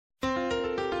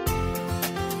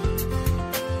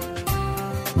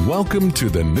Welcome to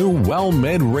the new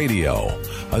WellMed Radio,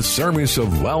 a service of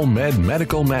WellMed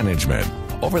Medical Management.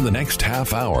 Over the next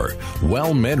half hour,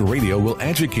 WellMed Radio will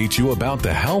educate you about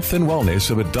the health and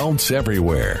wellness of adults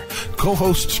everywhere.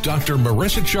 Co-hosts Dr.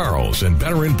 Marissa Charles and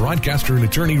veteran broadcaster and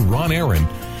attorney Ron Aaron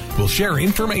will share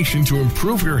information to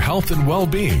improve your health and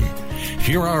well-being.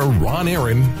 Here are Ron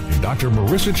Aaron and Dr.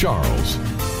 Marissa Charles.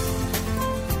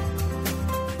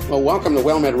 Well, welcome to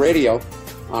WellMed Radio.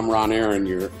 I'm Ron Aaron,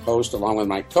 your host, along with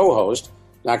my co-host,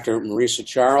 Dr. Marissa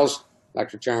Charles.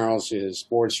 Dr. Charles is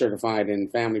board certified in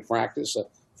family practice, a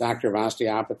doctor of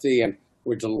osteopathy, and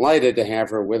we're delighted to have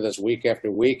her with us week after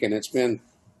week. And it's been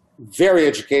very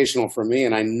educational for me,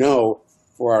 and I know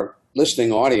for our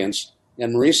listening audience.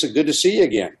 And Marissa, good to see you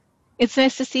again. It's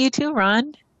nice to see you too,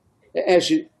 Ron. As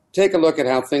you take a look at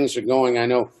how things are going, I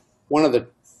know one of the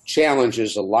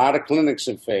challenges a lot of clinics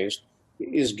have faced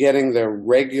is getting their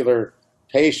regular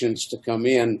patients to come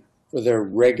in for their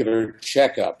regular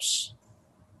checkups.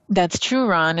 That's true,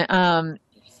 Ron.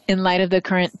 In light of the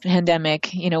current pandemic,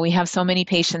 we have so many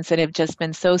patients that have just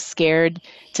been so scared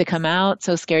to come out,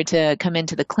 so scared to come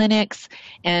into the clinics,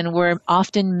 and we're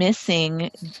often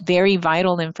missing very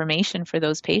vital information for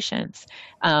those patients.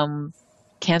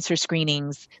 Cancer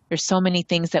screenings, there's so many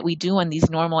things that we do on these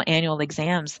normal annual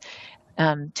exams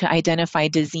to identify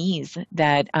disease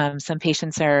that some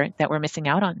patients that we're missing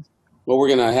out on. Well, we're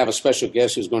going to have a special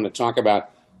guest who's going to talk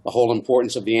about the whole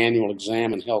importance of the annual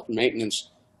exam and health maintenance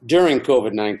during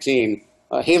COVID-19.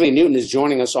 Haley Newton is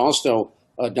joining us, also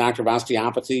a doctor of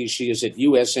osteopathy. She is at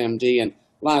USMD in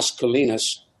Las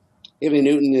Colinas. Haley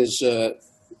Newton is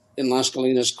in Las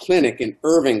Colinas Clinic in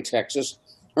Irving, Texas.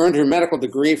 Earned her medical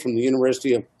degree from the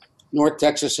University of North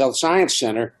Texas Health Science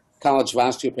Center, College of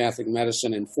Osteopathic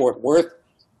Medicine in Fort Worth.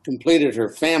 Completed her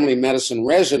family medicine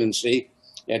residency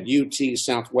at UT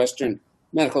Southwestern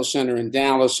Medical Center in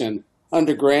Dallas. And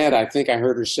undergrad, I think I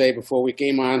heard her say before we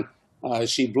came on,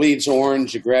 she bleeds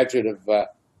orange, a graduate of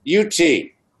UT.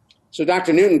 So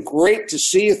Dr. Newton, great to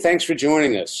see you. Thanks for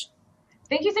joining us.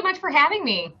 Thank you so much for having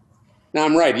me. Now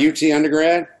I'm right, UT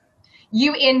undergrad?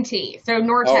 UNT, so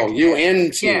North Texas. Oh,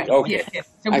 UNT, yes, okay. Yes.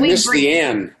 So I missed green. the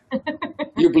N.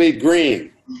 You bleed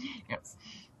green. Yes.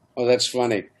 Oh, that's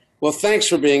funny. Well, thanks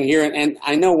for being here. And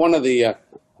I know one of the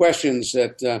questions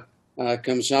that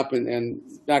comes up, and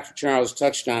Dr. Charles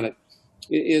touched on it,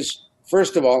 is,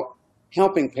 first of all,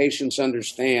 helping patients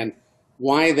understand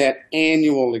why that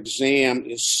annual exam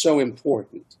is so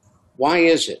important. Why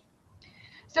is it?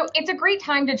 So it's a great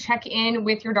time to check in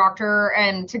with your doctor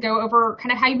and to go over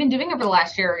kind of how you've been doing over the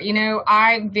last year.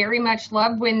 I very much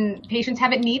love when patients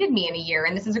haven't needed me in a year,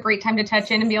 and this is a great time to touch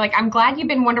in and be like, I'm glad you've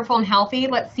been wonderful and healthy.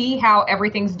 Let's see how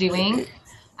everything's doing.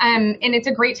 And it's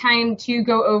a great time to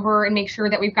go over and make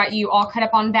sure that we've got you all caught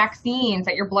up on vaccines,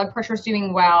 that your blood pressure is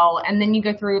doing well. And then you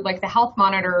go through like the health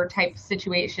monitor type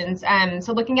situations.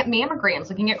 So looking at mammograms,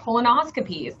 looking at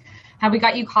colonoscopies, have we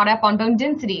got you caught up on bone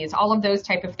densities, all of those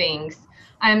type of things.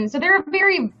 So they're a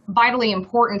very vitally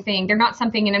important thing. They're not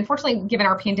something, and unfortunately, given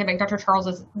our pandemic, Dr. Charles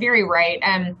is very right.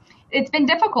 It's been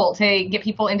difficult to get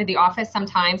people into the office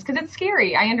sometimes because it's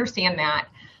scary. I understand that.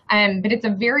 But it's a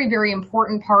very, very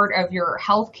important part of your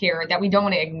health care that we don't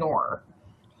want to ignore.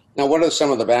 Now, what are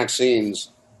some of the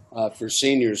vaccines for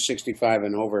seniors 65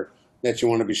 and over that you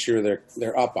want to be sure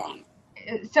they're up on?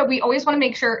 So we always want to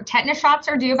make sure tetanus shots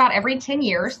are due about every 10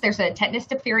 years. There's a tetanus,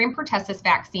 diphtheria, and pertussis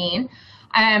vaccine.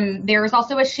 There's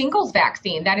also a shingles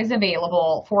vaccine that is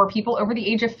available for people over the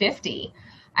age of 50.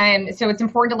 So it's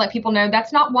important to let people know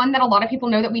that's not one that a lot of people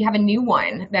know that we have a new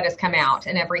one that has come out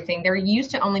and everything. There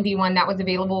used to only be one that was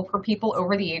available for people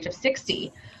over the age of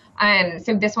 60.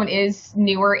 So this one is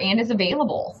newer and is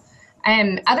available.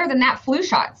 Other than that, flu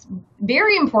shots,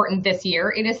 very important this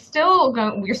year. It is still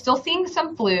we're still seeing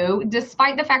some flu,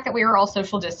 despite the fact that we are all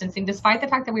social distancing, despite the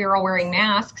fact that we are all wearing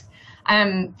masks.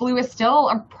 Flu is still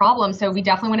a problem. So we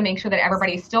definitely want to make sure that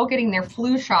everybody's still getting their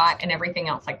flu shot and everything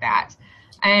else like that.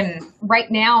 Right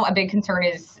now, a big concern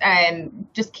is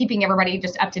just keeping everybody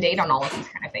just up to date on all of these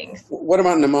kind of things. What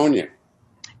about pneumonia?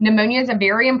 Pneumonia is a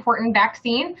very important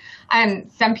vaccine.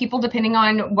 Some people, depending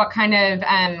on what kind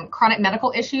of chronic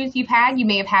medical issues you've had, you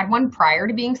may have had one prior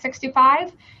to being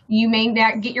 65. You may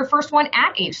not get your first one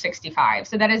at age 65.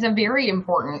 So that is a very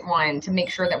important one to make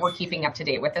sure that we're keeping up to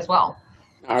date with as well.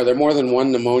 Are there more than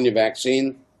one pneumonia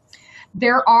vaccine?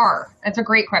 There are. That's a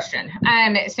great question.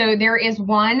 So there is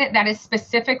one that is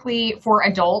specifically for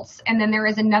adults, and then there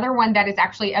is another one that is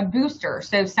actually a booster.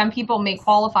 So some people may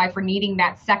qualify for needing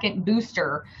that second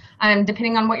booster,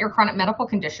 depending on what your chronic medical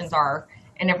conditions are.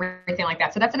 and everything like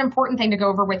that. So that's an important thing to go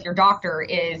over with your doctor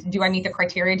is, do I meet the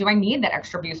criteria? Do I need that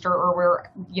extra booster, or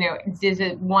is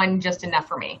it one just enough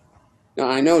for me? Now,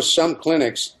 I know some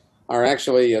clinics are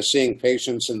actually seeing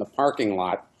patients in the parking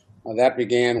lot. That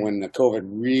began when the COVID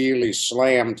really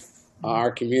slammed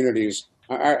our communities.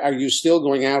 Are you still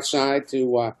going outside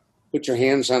to put your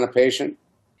hands on a patient?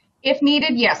 If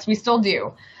needed, yes, we still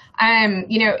do.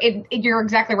 You're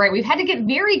exactly right. We've had to get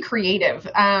very creative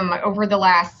over the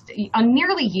last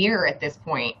nearly year at this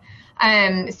point.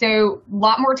 So a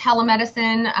lot more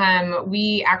telemedicine.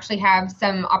 We actually have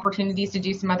some opportunities to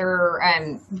do some other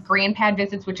GrandPad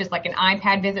visits, which is like an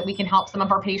iPad visit we can help some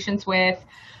of our patients with.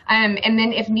 And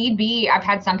then if need be, I've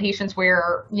had some patients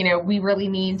where, we really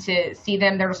need to see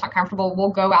them. They're just not comfortable. We'll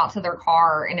go out to their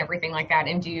car and everything like that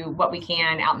and do what we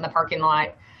can out in the parking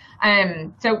lot.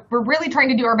 So we're really trying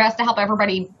to do our best to help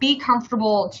everybody be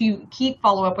comfortable, to keep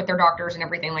follow up with their doctors and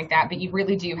everything like that. But you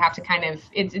really do have to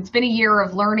it's been a year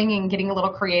of learning and getting a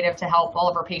little creative to help all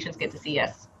of our patients get to see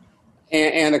us.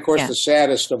 And of course, The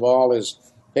saddest of all is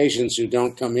patients who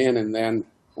don't come in and then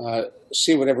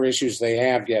see whatever issues they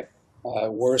have get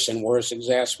worse and worse,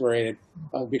 exasperated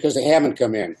because they haven't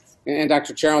come in. And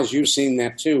Dr. Charles, you've seen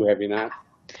that too, have you not?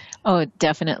 Oh,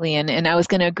 definitely. And I was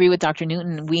going to agree with Dr.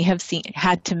 Newton. We have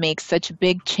had to make such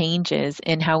big changes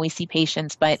in how we see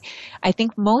patients, but I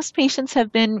think most patients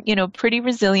have been, pretty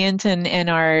resilient and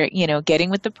are,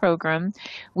 getting with the program.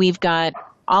 We've got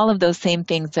all of those same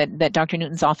things that Dr.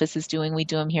 Newton's office is doing. We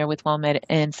do them here with WellMed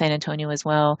in San Antonio as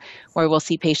well, where we'll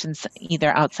see patients either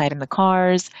outside in the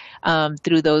cars,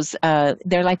 through those,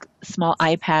 they're like small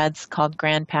iPads called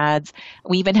GrandPads.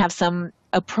 We even have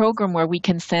a program where we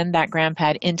can send that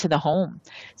GrandPad into the home.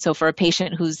 So for a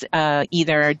patient who's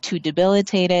either too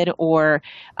debilitated or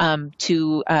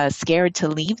too scared to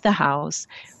leave the house,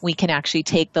 we can actually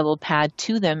take the little pad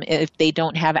to them if they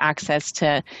don't have access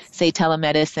to, say,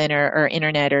 telemedicine or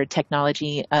internet or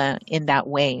technology in that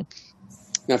way.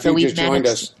 Now, if you just joined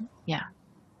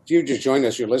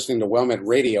us, you're listening to WellMed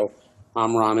Radio.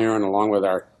 I'm Ron Aaron, along with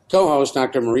our co-host,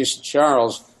 Dr. Marisa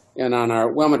Charles. And on our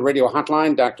WellMed Radio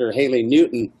hotline, Dr. Haley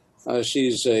Newton.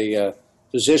 She's a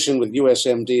physician with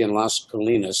USMD in Las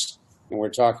Colinas. And we're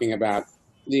talking about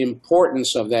the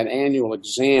importance of that annual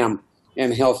exam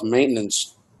and health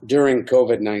maintenance during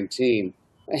COVID-19.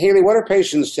 Haley, what are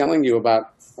patients telling you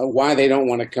about why they don't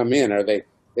want to come in? Are they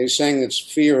saying it's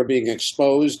fear of being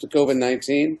exposed to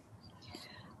COVID-19?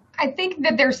 I think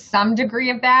that there's some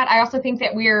degree of that. I also think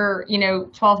that we're,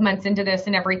 12 months into this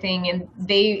and everything, and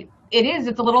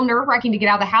it's a little nerve-wracking to get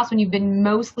out of the house when you've been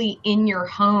mostly in your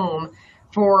home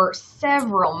for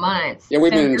several months. Yeah,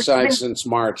 we've been inside since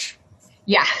March.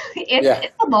 Yeah,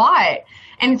 it's a lot.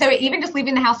 And so even just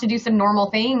leaving the house to do some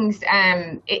normal things,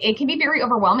 it can be very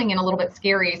overwhelming and a little bit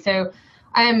scary. So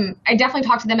I definitely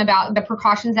talk to them about the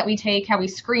precautions that we take, how we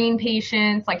screen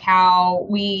patients, like how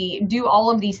we do all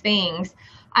of these things.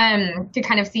 To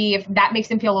kind of see if that makes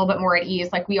them feel a little bit more at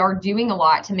ease. Like we are doing a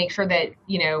lot to make sure that,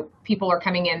 people are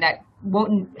coming in that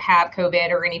won't have COVID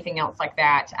or anything else like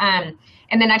that.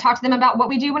 And then I talk to them about what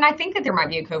we do when I think that there might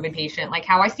be a COVID patient, like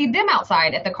how I see them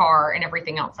outside at the car and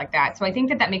everything else like that. So I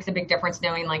think that makes a big difference,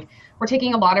 knowing like we're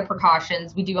taking a lot of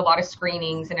precautions. We do a lot of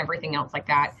screenings and everything else like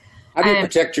that. How do you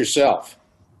protect yourself?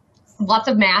 Lots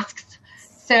of masks.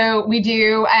 So we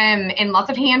do, and lots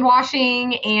of hand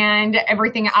washing and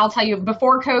everything. I'll tell you,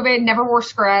 before COVID, never wore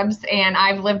scrubs, and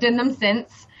I've lived in them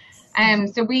since.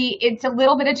 So it's a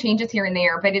little bit of changes here and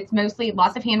there, but it's mostly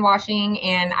lots of hand washing,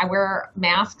 and I wear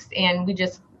masks, and we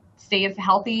just stay as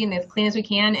healthy and as clean as we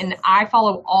can. And I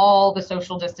follow all the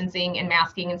social distancing and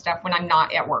masking and stuff when I'm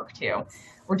not at work too.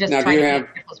 We're just trying to be as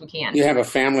careful as we can. You have a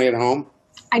family at home?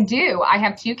 I do. I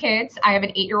have 2 kids. I have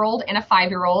an 8-year-old and a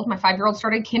 5-year-old. My 5-year-old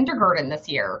started kindergarten this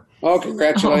year. Oh,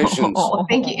 congratulations. Oh,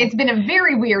 thank you. It's been a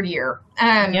very weird year.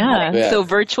 So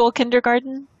virtual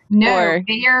kindergarten? No,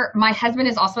 my husband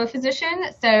is also a physician,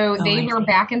 so they were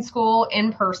back in school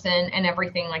in person and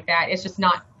everything like that. It's just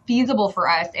not feasible for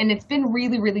us. And it's been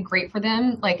really, really great for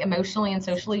them, like emotionally and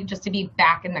socially, just to be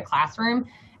back in the classroom.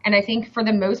 And I think for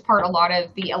the most part, a lot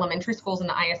of the elementary schools and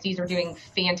the ISDs are doing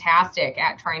fantastic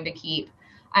at trying to keep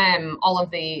all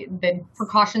of the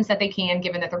precautions that they can,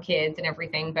 given that they're kids and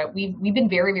everything. But we've been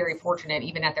very, very fortunate,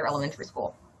 even at their elementary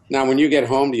school. Now, when you get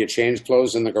home, do you change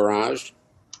clothes in the garage?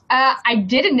 I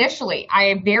did initially.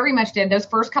 I very much did. Those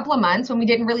first couple of months when we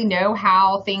didn't really know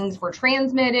how things were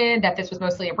transmitted, that this was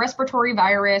mostly a respiratory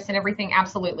virus and everything,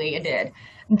 absolutely, it did.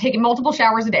 I'm taking multiple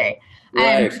showers a day.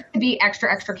 Right. To be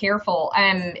extra, extra careful.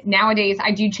 Nowadays,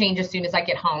 I do change as soon as I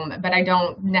get home, but I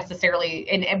don't necessarily,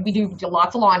 and we do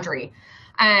lots of laundry.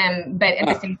 But at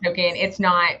the same token, it's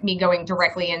not me going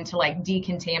directly into like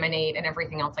decontaminate and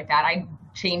everything else like that. I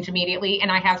change immediately,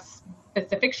 and I have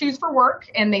specific shoes for work,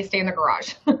 and they stay in the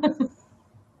garage.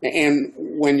 And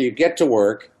when you get to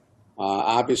work,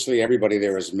 obviously everybody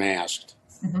there is masked.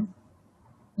 Mm-hmm.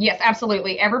 Yes,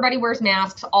 absolutely. Everybody wears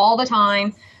masks all the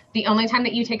time. The only time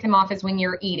that you take them off is when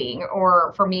you're eating,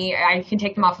 or for me, I can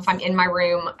take them off if I'm in my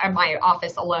room, in my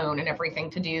office alone and everything,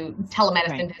 to do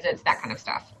telemedicine visits, that kind of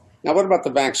stuff. Now, what about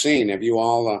the vaccine? Have you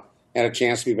all had a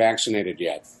chance to be vaccinated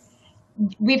yet?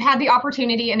 We've had the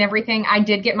opportunity and everything. I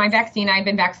did get my vaccine. I've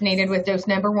been vaccinated with dose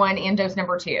number 1 and dose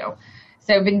number 2.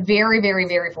 So I've been very, very,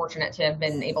 very fortunate to have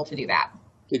been able to do that.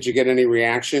 Did you get any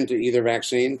reaction to either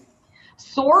vaccine?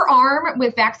 Sore arm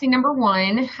with vaccine number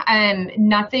 1,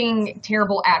 nothing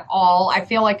terrible at all. I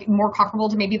feel like more comparable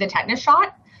to maybe the tetanus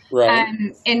shot. Right.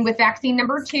 And with vaccine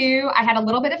number 2, I had a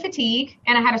little bit of fatigue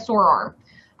and I had a sore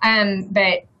arm.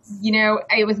 But you know,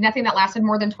 it was nothing that lasted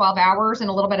more than 12 hours, and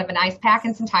a little bit of an ice pack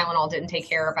and some Tylenol didn't take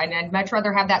care of. I'd much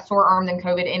rather have that sore arm than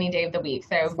COVID any day of the week.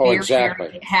 So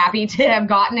very happy to have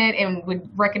gotten it and would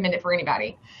recommend it for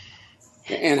anybody.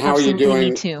 And how are you doing?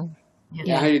 Me too.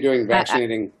 Yeah. How are you doing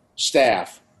vaccinating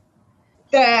staff?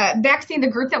 The vaccine, the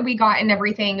group that we got and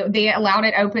everything, they allowed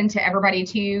it open to everybody,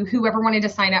 to whoever wanted to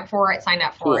sign up for it, sign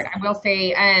up for it. I will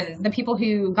say, the people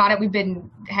who got it,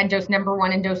 had dose number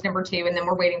 1 and dose number 2, and then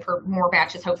we're waiting for more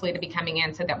batches hopefully to be coming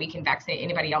in so that we can vaccinate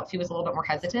anybody else who was a little bit more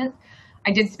hesitant.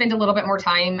 I did spend a little bit more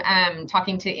time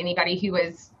talking to anybody who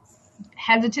was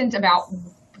hesitant about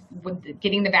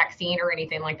getting the vaccine or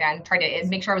anything like that, and try to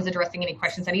make sure I was addressing any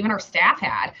questions that even our staff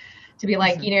had. To be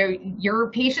like, you know, your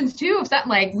patients too, if something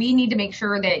like, we need to make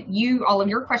sure that all of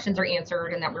your questions are answered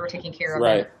and that we were taking care of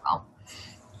them as well.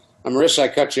 Marissa, I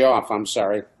cut you off. I'm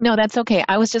sorry. No, that's okay.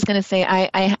 I was just going to say,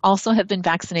 I also have been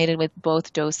vaccinated with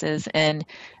both doses. And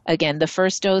again, the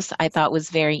first dose I thought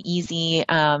was very easy,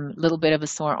 little bit of a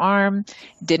sore arm,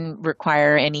 didn't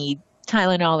require any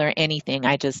Tylenol or anything.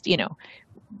 I just,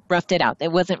 roughed it out.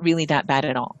 It wasn't really that bad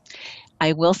at all.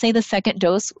 I will say the second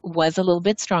dose was a little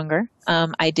bit stronger.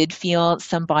 I did feel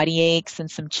some body aches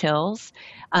and some chills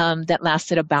that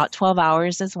lasted about 12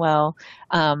 hours as well.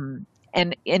 And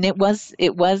it was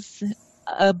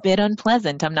a bit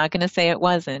unpleasant. I'm not going to say it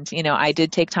wasn't. I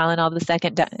did take Tylenol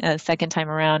the second time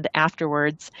around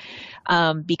afterwards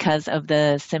because of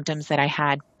the symptoms that I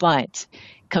had. But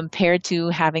compared to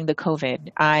having the COVID,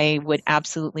 I would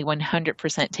absolutely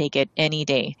 100% take it any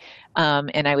day,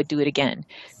 and I would do it again.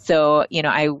 So,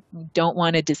 I don't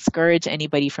want to discourage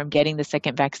anybody from getting the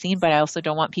second vaccine, but I also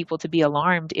don't want people to be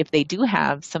alarmed if they do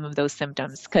have some of those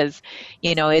symptoms, because,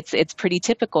 it's pretty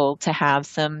typical to have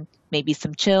maybe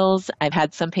some chills. I've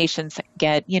had some patients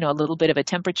get, a little bit of a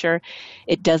temperature.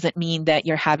 It doesn't mean that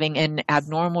you're having an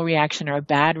abnormal reaction or a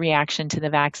bad reaction to the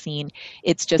vaccine.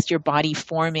 It's just your body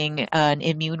forming an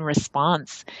immune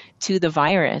response to the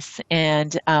virus.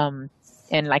 And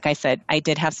like I said, I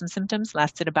did have some symptoms,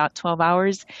 lasted about 12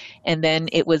 hours, and then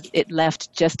it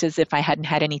left just as if I hadn't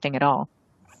had anything at all.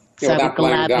 So I would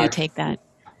gladly take that.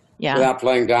 Yeah. Without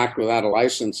playing doctor without a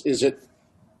license, is it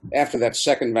after that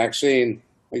second vaccine,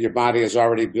 your body has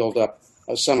already built up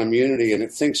some immunity and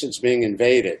it thinks it's being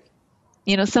invaded?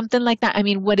 Something like that. I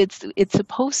mean, what it's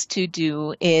supposed to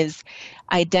do is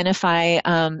identify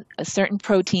certain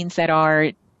proteins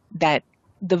that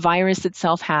the virus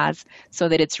itself has, so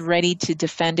that it's ready to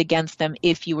defend against them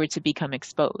if you were to become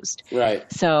exposed. Right.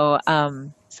 So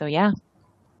yeah.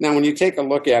 Now, when you take a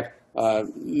look at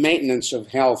maintenance of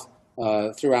health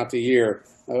throughout the year,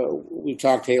 we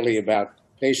talked, Haley, about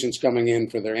patients coming in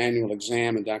for their annual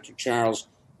exam, and Dr. Charles,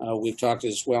 we've talked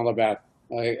as well about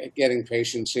getting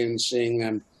patients in, seeing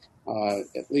them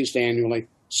at least annually.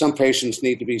 Some patients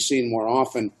need to be seen more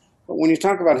often. But when you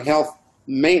talk about health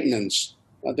maintenance,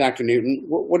 Dr. Newton,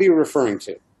 what are you referring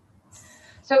to?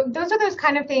 So those are those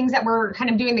kind of things that we're kind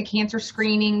of doing, the cancer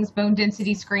screenings, bone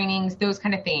density screenings, those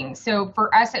kind of things. So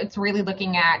for us, it's really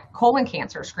looking at colon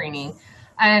cancer screening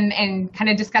and kind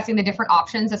of discussing the different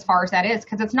options as far as that is,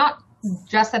 because it's not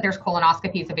just that there's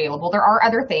colonoscopies available. There are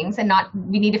other things, and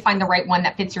we need to find the right one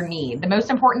that fits your need. The most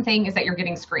important thing is that you're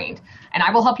getting screened, and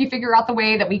I will help you figure out the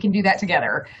way that we can do that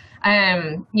together.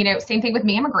 Same thing with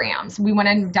mammograms. We want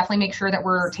to definitely make sure that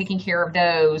we're taking care of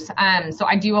those. So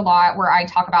I do a lot where I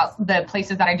talk about the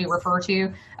places that I do refer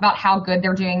to, about how good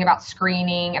they're doing about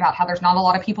screening, about how there's not a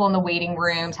lot of people in the waiting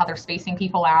rooms, how they're spacing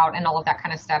people out, and all of that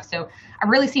kind of stuff. So I've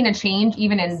really seen a change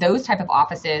even in those type of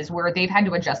offices where they've had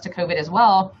to adjust to COVID as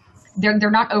well.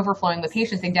 They're not overflowing with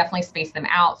patients. They definitely space them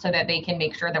out so that they can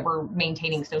make sure that we're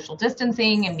maintaining social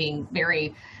distancing and being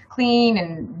very clean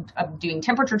and doing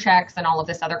temperature checks and all of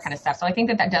this other kind of stuff. So I think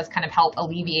that does kind of help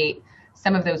alleviate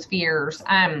some of those fears.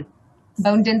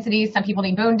 Bone densities, some people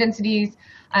need bone densities.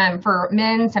 For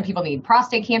men, some people need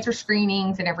prostate cancer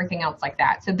screenings and everything else like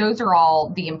that. So those are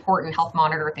all the important health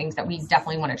monitor things that we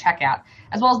definitely want to check out,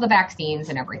 as well as the vaccines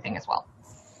and everything as well.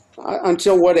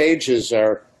 Until what ages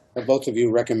are both of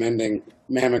you recommending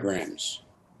mammograms?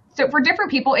 So for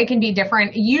different people, it can be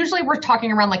different. Usually we're talking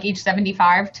around like age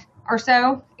 75 or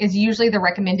so is usually the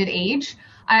recommended age.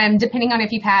 Depending on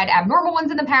if you've had abnormal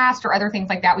ones in the past or other things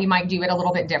like that, we might do it a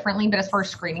little bit differently. But as far as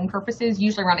screening purposes,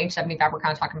 usually around age 75, we're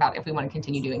kind of talking about if we want to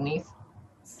continue doing these.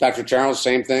 Dr. Charles,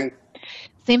 same thing?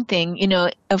 Same thing.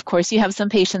 Of course, you have some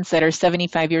patients that are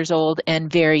 75 years old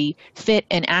and very fit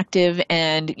and active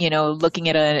and, looking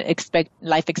at a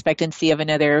life expectancy of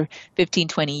another 15,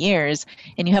 20 years.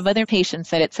 And you have other patients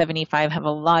that at 75 have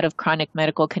a lot of chronic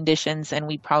medical conditions, and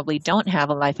we probably don't have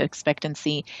a life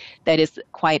expectancy that is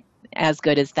quite as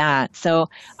good as that. So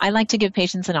I like to give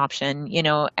patients an option.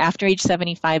 After age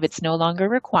 75, it's no longer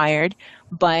required,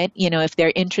 but, if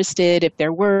they're interested, if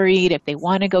they're worried, if they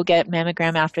want to go get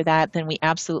mammogram after that, then we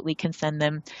absolutely can send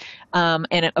them.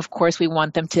 And of course, we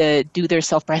want them to do their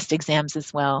self-breast exams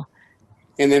as well.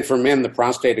 And then for men, the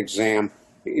prostate exam,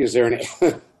 is there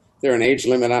an age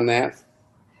limit on that?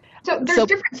 So there's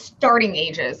different starting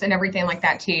ages and everything like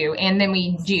that too. And then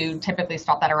we do typically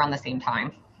stop that around the same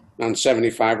time. On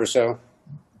 75 or so?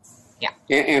 Yeah.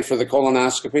 And for the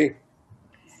colonoscopy?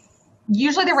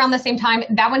 Usually they're around the same time.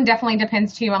 That one definitely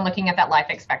depends too on looking at that life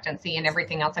expectancy and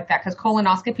everything else like that. Because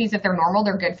colonoscopies, if they're normal,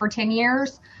 they're good for 10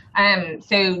 years.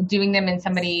 So doing them in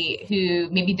somebody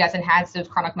who maybe doesn't have those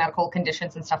chronic medical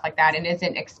conditions and stuff like that and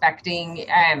isn't expecting,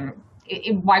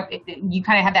 you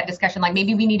kind of have that discussion like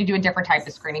maybe we need to do a different type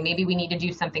of screening. Maybe we need to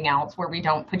do something else where we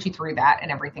don't put you through that and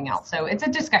everything else. So it's a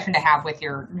discussion to have with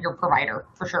your provider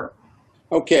for sure.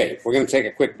 Okay, we're going to take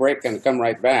a quick break and come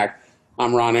right back.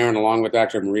 I'm Ron Aaron along with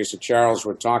Dr. Marisa Charles.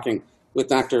 We're talking with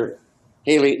Dr.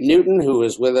 Haley Newton, who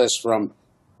is with us from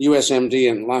USMD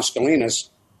in Las Colinas.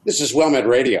 This is WellMed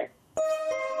Radio.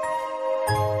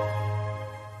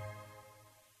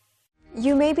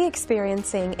 You may be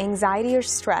experiencing anxiety or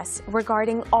stress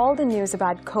regarding all the news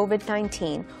about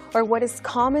COVID-19 or what is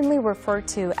commonly referred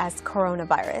to as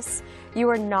coronavirus. You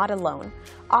are not alone.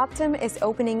 Optum is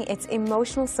opening its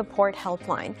emotional support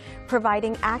helpline,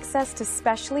 providing access to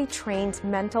specially trained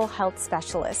mental health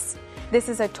specialists. This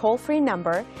is a toll-free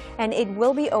number, and it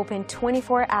will be open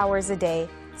 24 hours a day,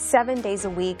 7 days a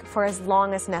week for as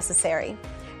long as necessary.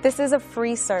 This is a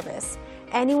free service.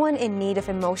 Anyone in need of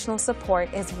emotional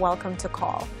support is welcome to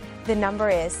call. The number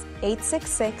is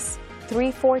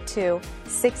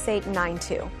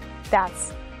 866-342-6892.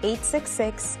 That's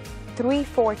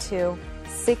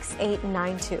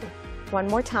 866-342-6892. One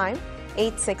more time,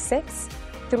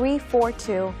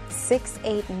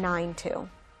 866-342-6892.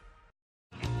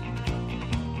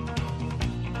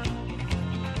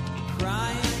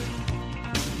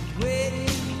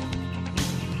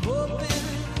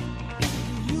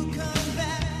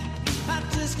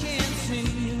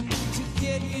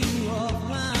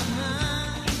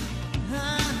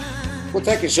 Well,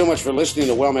 thank you so much for listening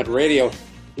to WellMed Radio.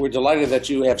 We're delighted that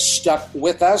you have stuck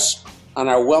with us on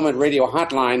our WellMed Radio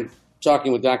hotline,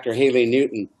 talking with Dr. Haley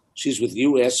Newton. She's with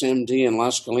USMD in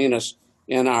Las Colinas.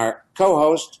 And our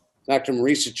co-host, Dr.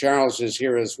 Marisa Charles, is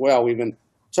here as well. We've been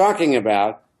talking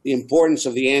about the importance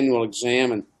of the annual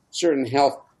exam and certain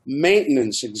health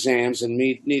maintenance exams that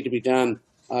need to be done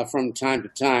from time to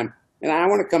time. And I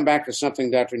want to come back to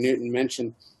something Dr. Newton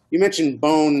mentioned. You mentioned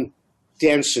bone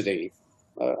density.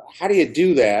 How do you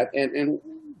do that, and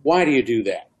why do you do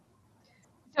that?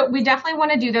 So we definitely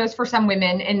want to do those for some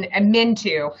women and men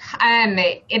too.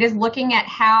 It is looking at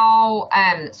how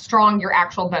strong your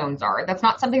actual bones are. That's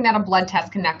not something that a blood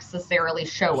test can necessarily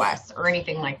show us or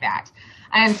anything like that.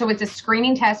 So it's a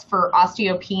screening test for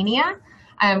osteopenia,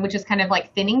 which is kind of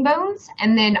like thinning bones,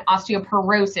 and then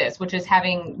osteoporosis, which is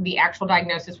having the actual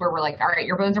diagnosis where we're like, all right,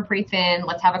 your bones are pretty thin.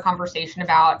 Let's have a conversation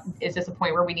about, is this a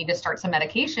point where we need to start some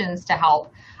medications to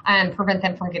help prevent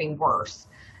them from getting worse?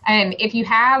 If you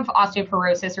have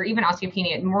osteoporosis or even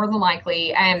osteopenia, more than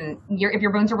likely, if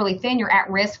your bones are really thin, you're at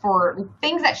risk for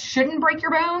things that shouldn't break your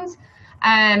bones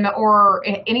or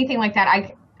anything like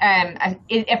that.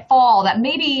 A fall that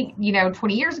maybe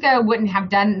 20 years ago wouldn't have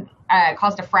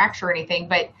caused a fracture or anything,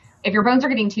 but if your bones are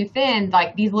getting too thin,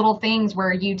 like these little things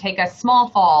where you take a small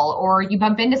fall or you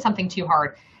bump into something too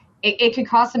hard, it could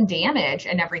cause some damage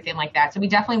and everything like that. So we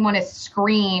definitely want to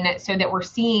screen so that we're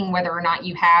seeing whether or not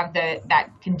you have that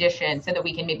condition, so that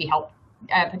we can maybe help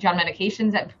put you on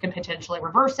medications that could potentially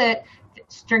reverse it,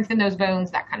 strengthen those bones,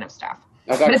 that kind of stuff.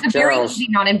 Now, but it's a very Charles, easy,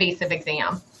 non-invasive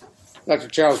exam. Dr.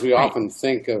 Charles, we often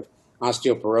think of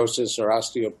osteoporosis or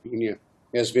osteopenia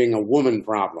as being a woman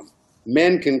problem.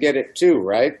 Men can get it too,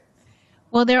 right?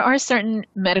 Well, there are certain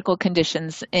medical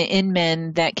conditions in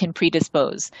men that can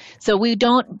predispose. So we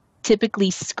don't typically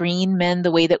screen men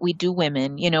the way that we do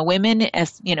women. Women,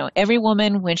 as every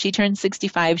woman when she turns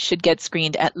 65 should get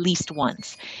screened at least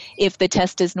once. If the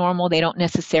test is normal, they don't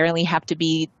necessarily have to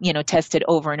be, tested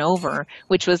over and over,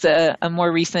 which was a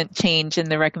more recent change in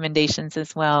the recommendations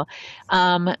as well.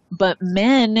 But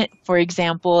men, for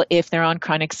example, if they're on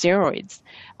chronic steroids,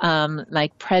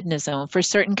 like prednisone, for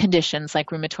certain conditions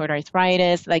like rheumatoid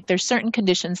arthritis, like there's certain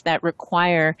conditions that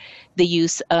require the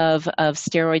use of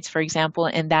steroids, for example,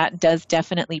 and that does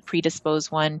definitely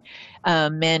predispose men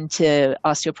to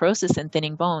osteoporosis and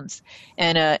thinning bones.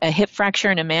 And a hip fracture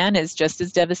in a man is just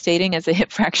as devastating as a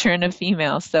hip fracture in a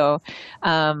female. So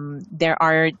there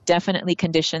are definitely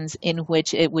conditions in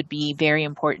which it would be very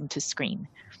important to screen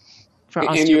for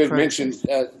osteoporosis. And you had mentioned,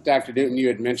 Dr. Newton, you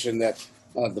had mentioned that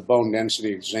the bone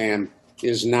density exam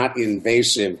is not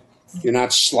invasive. You're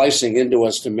not slicing into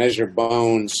us to measure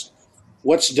bones.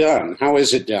 What's done? How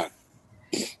is it done?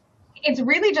 It's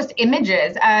really just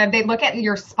images. They look at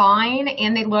your spine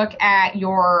and they look at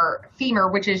your femur,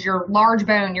 which is your large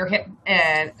bone, your hip,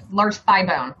 large thigh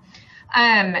bone.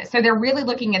 So they're really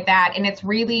looking at that, and it's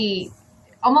really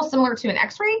almost similar to an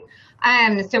x-ray.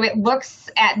 So it looks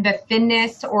at the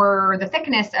thinness or the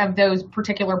thickness of those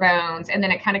particular bones, and then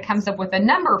it kind of comes up with a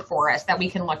number for us that we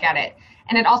can look at it.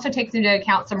 And it also takes into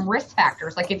account some risk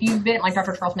factors. Like if you've been, like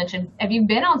Dr. Charles mentioned, if you've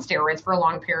been on steroids for a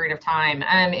long period of time,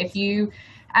 if you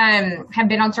have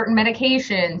been on certain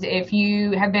medications, if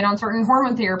you have been on certain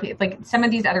hormone therapy, like some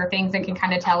of these other things that can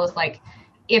kind of tell us like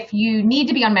if you need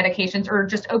to be on medications, or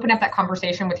just open up that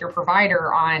conversation with your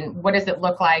provider on what does it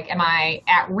look like? Am I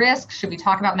at risk? Should we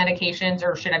talk about medications,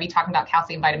 or should I be talking about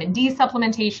calcium, vitamin D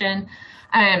supplementation?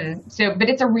 But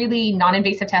it's a really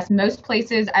non-invasive test. Most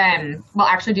places will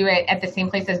actually do it at the same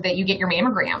places that you get your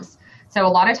mammograms. So a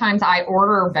lot of times I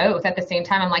order both at the same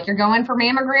time. I'm like, you're going for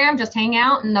mammogram, just hang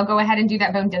out, and they'll go ahead and do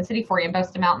that bone density for you and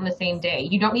bust them out in the same day.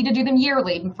 You don't need to do them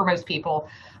yearly for most people.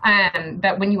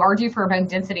 But when you are due for a bone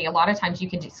density, a lot of times you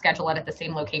can schedule it at the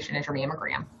same location as your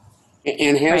mammogram.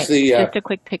 And has just a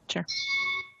quick picture.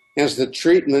 Has the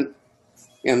treatment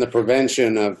and the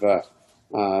prevention of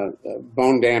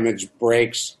bone damage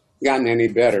breaks gotten any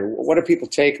better? What do people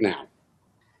take now?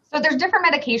 So there's different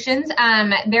medications.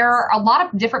 There are a lot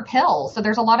of different pills. So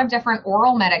there's a lot of different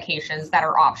oral medications that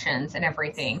are options and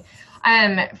everything.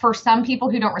 For some people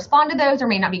who don't respond to those or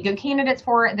may not be good candidates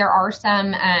for it, there are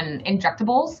some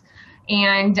injectables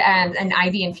and an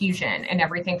IV infusion and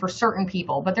everything for certain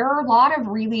people. But there are a lot of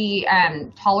really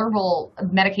tolerable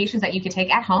medications that you can take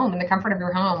at home in the comfort of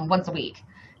your home once a week.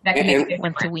 That can make a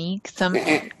difference. Once a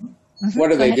week.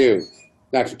 What do they do,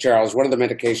 Dr. Charles? What do the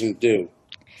medications do?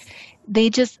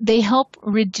 They help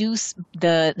reduce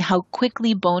how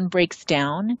quickly bone breaks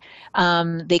down.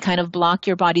 They kind of block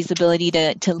your body's ability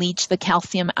to leach the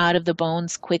calcium out of the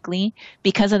bones quickly.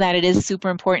 Because of that, it is super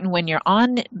important when you're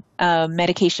on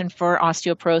medication for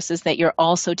osteoporosis that you're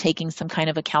also taking some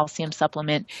kind of a calcium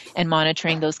supplement and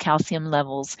monitoring those calcium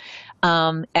levels.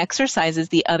 Exercise is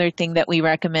the other thing that we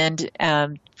recommend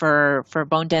for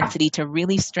bone density to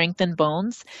really strengthen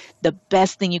bones. The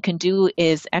best thing you can do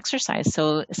is exercise.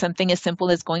 So something as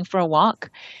simple as going for a walk,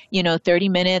 30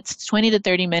 minutes, 20 to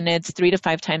 30 minutes, 3 to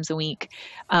 5 times a week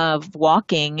of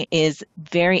walking is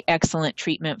very excellent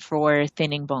treatment for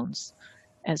thinning bones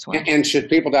as well. And should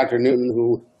people, Dr. Newton,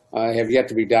 who have yet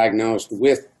to be diagnosed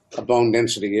with a bone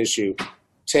density issue,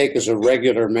 take as a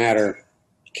regular matter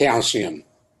calcium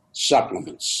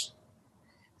supplements?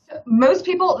 Most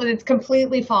people, it's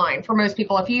completely fine for most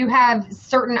people. If you have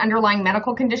certain underlying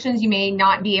medical conditions, you may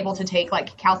not be able to take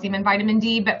like calcium and vitamin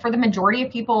D, but for the majority of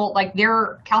people, like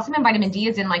their calcium and vitamin D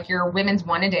is in like your women's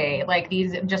one a day, like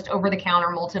these just over the counter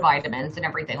multivitamins and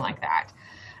everything like that.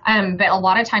 But a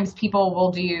lot of times people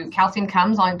will do calcium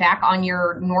comes back on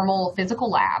your normal physical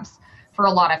labs for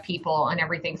a lot of people and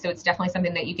everything. So it's definitely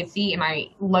something that you can see. Am I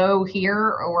low here?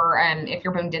 Or if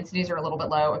your bone densities are a little bit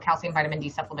low, a calcium vitamin D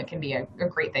supplement can be a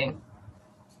great thing.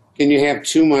 Can you have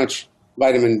too much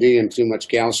vitamin D and too much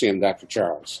calcium, Dr.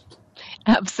 Charles?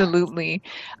 Absolutely.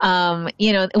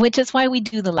 Which is why we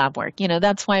do the lab work.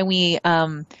 That's why we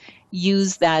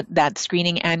use that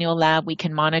screening annual lab. We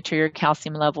can monitor your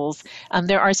calcium levels.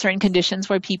 There are certain conditions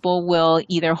where people will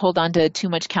either hold on to too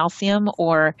much calcium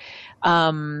or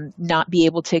not be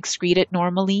able to excrete it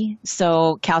normally.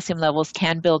 So calcium levels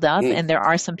can build up, and there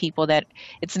are some people that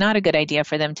it's not a good idea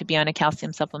for them to be on a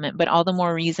calcium supplement, but all the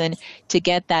more reason to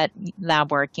get that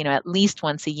lab work, at least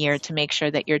once a year to make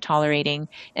sure that you're tolerating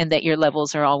and that your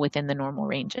levels are all within the normal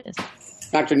ranges.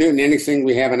 Dr. Newton, anything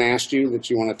we haven't asked you that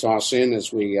you want to toss in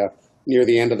as we near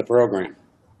the end of the program?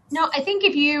 No, I think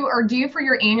if you are due for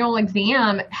your annual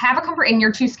exam, have a comfort and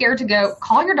you're too scared to go,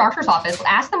 call your doctor's office,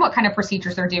 ask them what kind of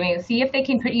procedures they're doing, and see if they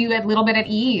can put you a little bit at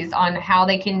ease on how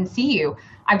they can see you.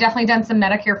 I've definitely done some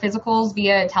Medicare physicals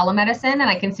via telemedicine, and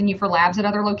I can send you for labs at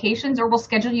other locations, or we'll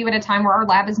schedule you at a time where our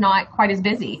lab is not quite as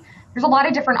busy. There's a lot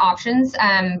of different options,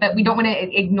 but we don't want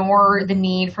to ignore the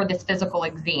need for this physical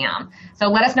exam. So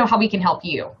let us know how we can help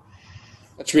you.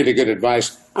 That's really good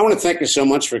advice. I want to thank you so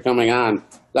much for coming on.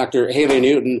 Dr. Haley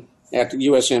Newton at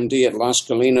USMD at Las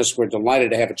Colinas. We're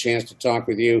delighted to have a chance to talk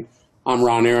with you. I'm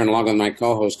Ron Aaron, along with my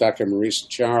co-host, Dr. Marisa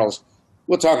Charles.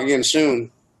 We'll talk again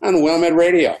soon on WellMed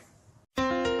Radio.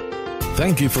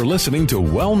 Thank you for listening to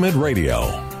WellMed Radio,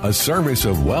 a service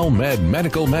of WellMed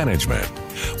Medical Management.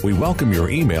 We welcome your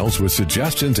emails with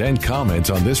suggestions and comments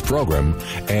on this program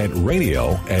at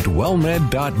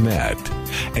radio@wellmed.net.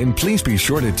 And please be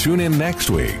sure to tune in next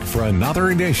week for another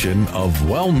edition of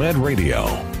WellMed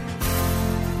Radio.